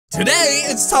Today,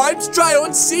 it's time to try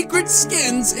on secret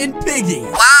skins in Piggy.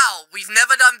 Wow, we've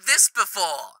never done this before.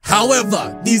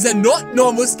 However, these are not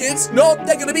normal skins. No,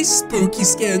 they're gonna be spooky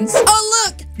skins. Oh,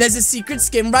 look! There's a secret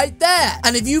skin right there.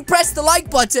 And if you press the like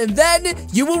button, then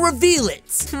you will reveal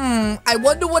it. I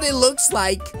wonder what it looks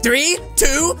like. 3,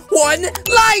 2, 1,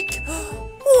 like!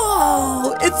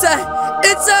 Whoa! It's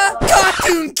a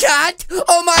cartoon cat!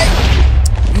 Oh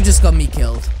my... You just got me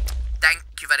killed. Thank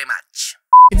you very much.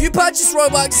 If you purchase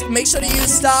Robux, make sure to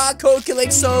use star code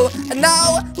Calixo. And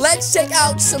now, let's check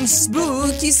out some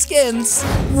spooky skins.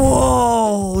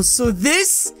 Whoa, so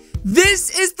this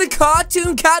is the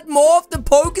cartoon cat morph the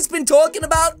Poke has been talking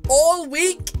about all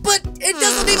week. But it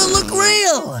doesn't even look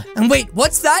real. And wait,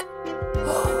 what's that?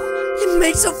 It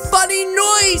makes a funny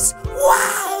noise.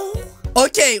 Wow.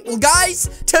 Okay, well guys,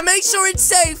 to make sure it's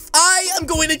safe, I am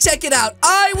going to check it out.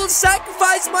 I will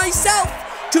sacrifice myself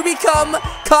to become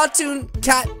cartoon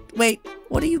cat. Wait,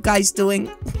 what are you guys doing?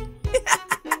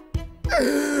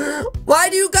 Why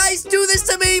do you guys do this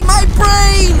to me? My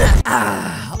brain!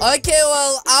 Okay,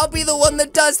 well, I'll be the one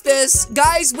that does this.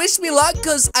 Guys, wish me luck,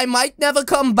 because I might never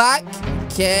come back.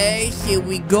 Okay, here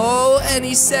we go.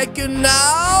 Any second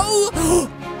now.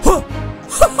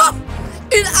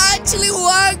 It actually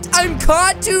worked! I'm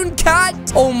cartoon cat!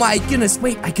 Oh my goodness,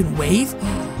 wait, I can wave?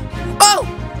 Oh!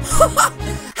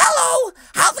 Hello!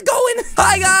 How's it going?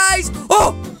 Hi guys!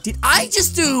 Oh! Did I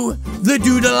just do the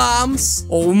doodle arms?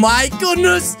 Oh my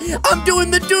goodness! I'm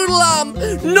doing the doodle arm!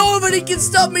 Nobody can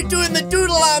stop me doing the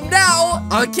doodle arm now!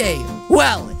 Okay,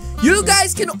 well, you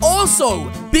guys can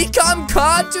also become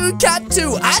cartoon cat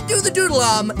too and do the doodle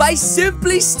arm by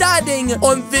simply standing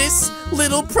on this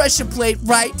little pressure plate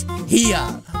right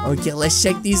here. Okay, let's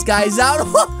check these guys out.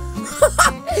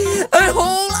 A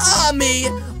whole army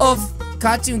of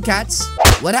cartoon cats.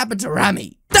 What happened to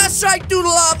Rami? That's right,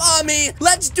 doodle arm army.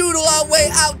 Let's doodle our way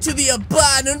out to the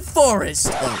abandoned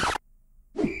forest.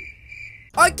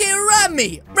 Okay,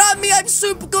 Rami, I'm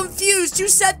super confused. You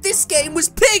said this game was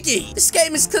Piggy. This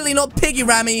game is clearly not Piggy,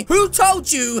 Rami. Who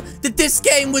told you that this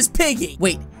game was Piggy?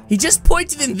 Wait, he just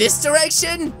pointed in this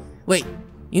direction? Wait,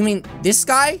 you mean this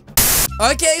guy?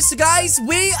 Okay, so guys,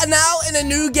 we are now in a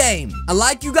new game. And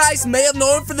like you guys may have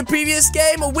known from the previous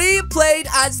game, we played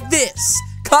as this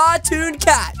cartoon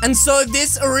cat. And so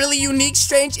this a really unique,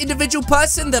 strange individual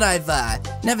person that I've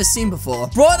never seen before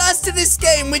brought us to this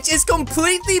game, which is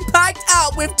completely packed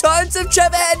out with tons of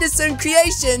Trevor Henderson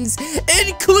creations,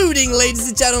 including, ladies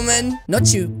and gentlemen,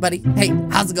 not you, buddy. Hey,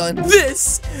 how's it going?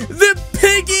 The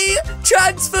Piggy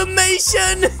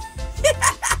transformation.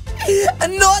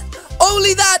 And not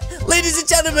only that, ladies and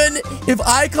gentlemen, if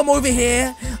I come over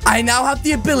here, I now have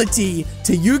the ability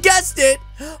to, you guessed it,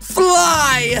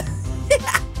 fly.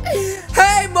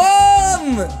 Hey,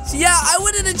 Mom! So yeah, I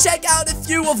wanted to check out a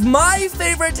few of my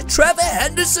favorite Trevor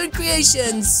Henderson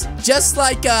creations, just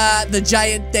like the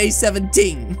giant Day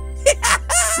 17.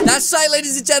 That's right,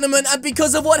 ladies and gentlemen, and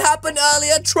because of what happened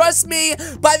earlier, trust me,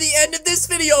 by the end of this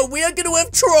video, we are going to have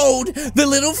trolled the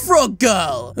little frog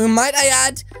girl, who, might I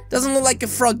add, doesn't look like a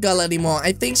frog girl anymore.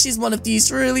 I think she's one of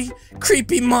these really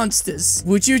creepy monsters.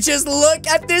 Would you just look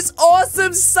at this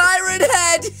awesome siren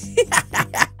head?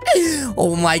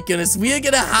 Oh my goodness, we are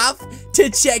going to have to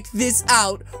check this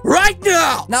out right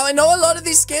now. Now, I know a lot of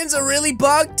these skins are really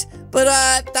bugged, but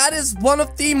that is one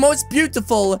of the most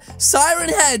beautiful siren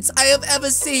heads I have ever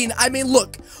seen. I mean,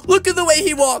 look at the way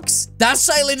he walks. That's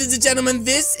right, ladies and gentlemen,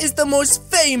 this is the most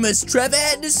famous Trevor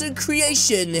Henderson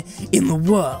creation in the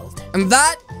world. And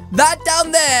that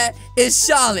down there is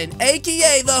Charlotte,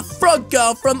 aka the frog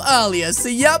girl from earlier. So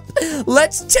yep,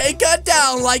 let's take her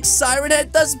down like Siren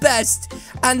Head does best.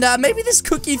 And maybe this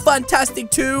Cookie Fantastic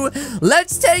too.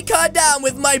 Let's take her down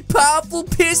with my powerful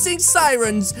piercing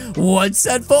sirens once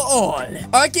and for all.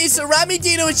 Okay, so Rami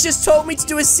Dino has just told me to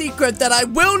do a secret that I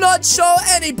will not show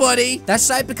anybody. That's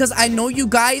right, because I know you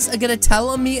guys are gonna tell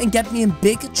on me and get me in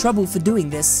big trouble for doing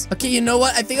this. Okay, you know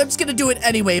what? I think I'm just gonna do it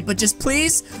anyway, but just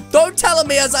please don't tell on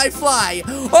me as I fly.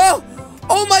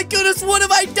 Oh my goodness, what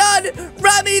have I done?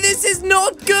 Rami, this is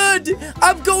not good.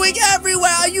 I'm going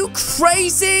everywhere. Are you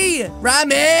crazy?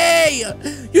 Rami,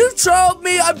 you trolled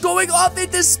me. I'm going off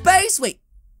into space. Wait,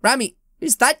 Rami,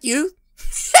 is that you?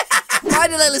 Why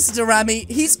did I listen to Rami?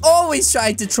 He's always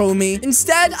trying to troll me.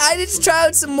 Instead, I need to try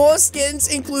out some more skins,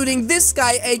 including this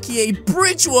guy, aka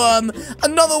Bridgeworm,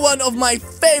 another one of my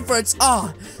favorites.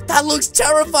 Oh, that looks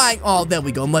terrifying. Oh, there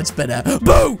we go, much better.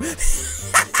 Boo!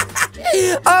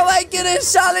 Oh my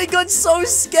goodness, Charlie got so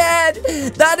scared.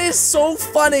 That is so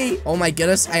funny. Oh my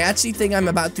goodness, I actually think I'm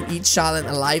about to eat Charlotte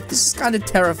alive. This is kind of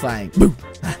terrifying. Boo!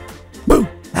 Boo!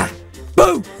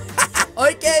 Boo!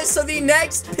 Okay, so the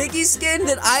next piggy skin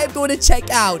that I am going to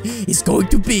check out is going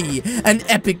to be an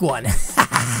epic one.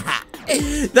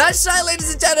 That's right,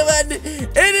 ladies and gentlemen.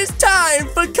 It is time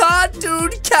for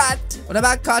Cartoon Cat. What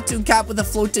about Cartoon Cat with a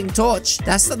floating torch?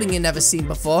 That's something you've never seen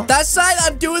before. That's right,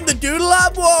 I'm doing the doodle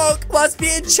arm walk whilst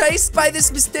being chased by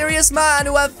this mysterious man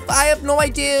who I have no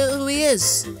idea who he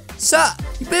is. Sir,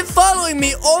 you've been following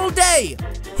me all day.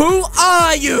 Who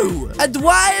are you? And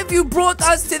why have you brought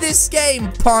us to this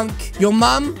game, punk? Your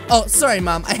mum? Oh, sorry,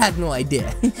 mum. I had no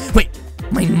idea. Wait,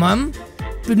 my mum?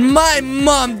 But my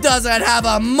mom doesn't have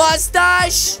a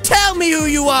mustache! Tell me who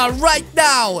you are right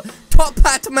now, Top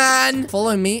Hat Man!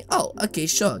 Follow me? Oh, okay,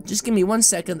 sure. Just give me 1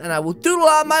 second and I will doodle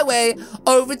on my way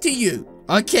over to you.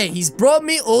 Okay, he's brought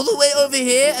me all the way over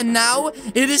here and now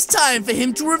it is time for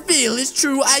him to reveal his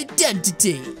true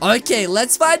identity. Okay,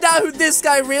 let's find out who this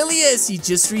guy really is. He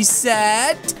just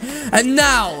reset. And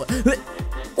now...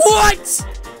 What?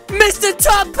 Mr.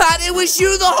 Top Hat, it was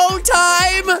you the whole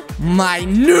time? My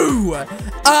new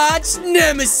arch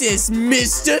nemesis,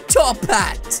 Mr. Top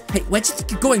Hat. Hey, where'd you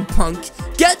think you're going, punk?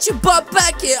 Get your butt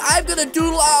back here. I'm gonna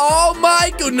doodle. Oh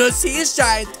my goodness, he is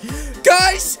giant.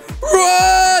 Guys,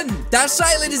 run! That's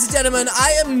right, ladies and gentlemen.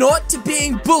 I am not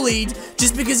being bullied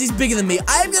just because he's bigger than me.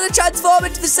 I am gonna transform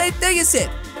into the same thing as him.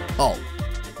 Oh,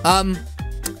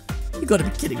 you gotta be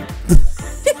kidding me.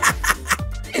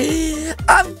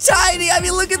 I'm tiny. I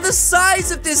mean, look at the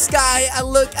size of this guy. And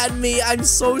look at me. I'm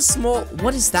so small.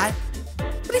 What is that?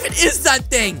 What even is that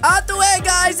thing? Out the way,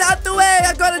 guys. Out the way.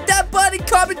 I got a dead buddy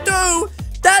coming through.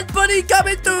 Dead buddy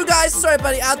coming through, guys. Sorry,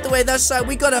 buddy. Out the way. That's right.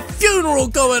 We got a funeral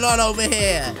going on over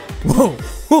here. Whoa.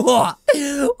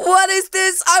 What is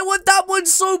this? I want that one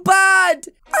so bad.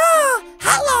 Ah,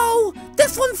 hello.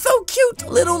 This one's so cute.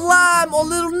 Little lamb or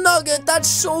little nugget. That's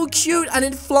so cute. And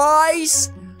it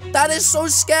flies. That is so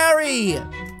scary.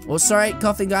 Oh, sorry,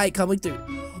 coughing guy coming through.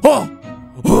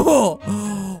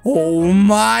 Oh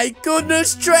my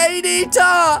goodness, Train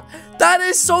Eater. That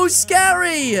is so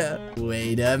scary.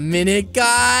 Wait a minute,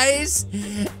 guys.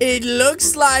 It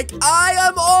looks like I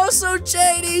am also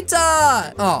Train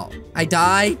Eater. Oh, I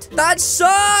died. That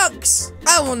sucks.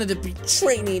 I wanted to be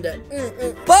Train Eater.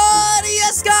 But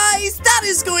yes, guys, that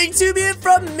is going to be it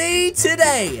from me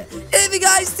today. If you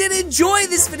guys did enjoy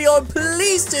this video,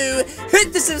 please do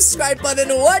hit the subscribe button.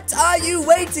 What are you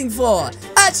waiting for?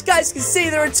 As you guys can see,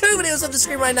 there are 2 videos on the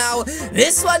screen right now.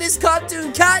 This one is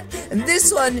Cartoon Cat, and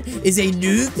this one is a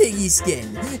new piggy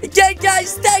skin. Again,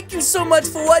 guys, thank you so much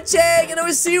for watching, and I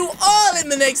will see you all in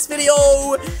the next video.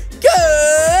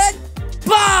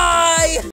 Goodbye!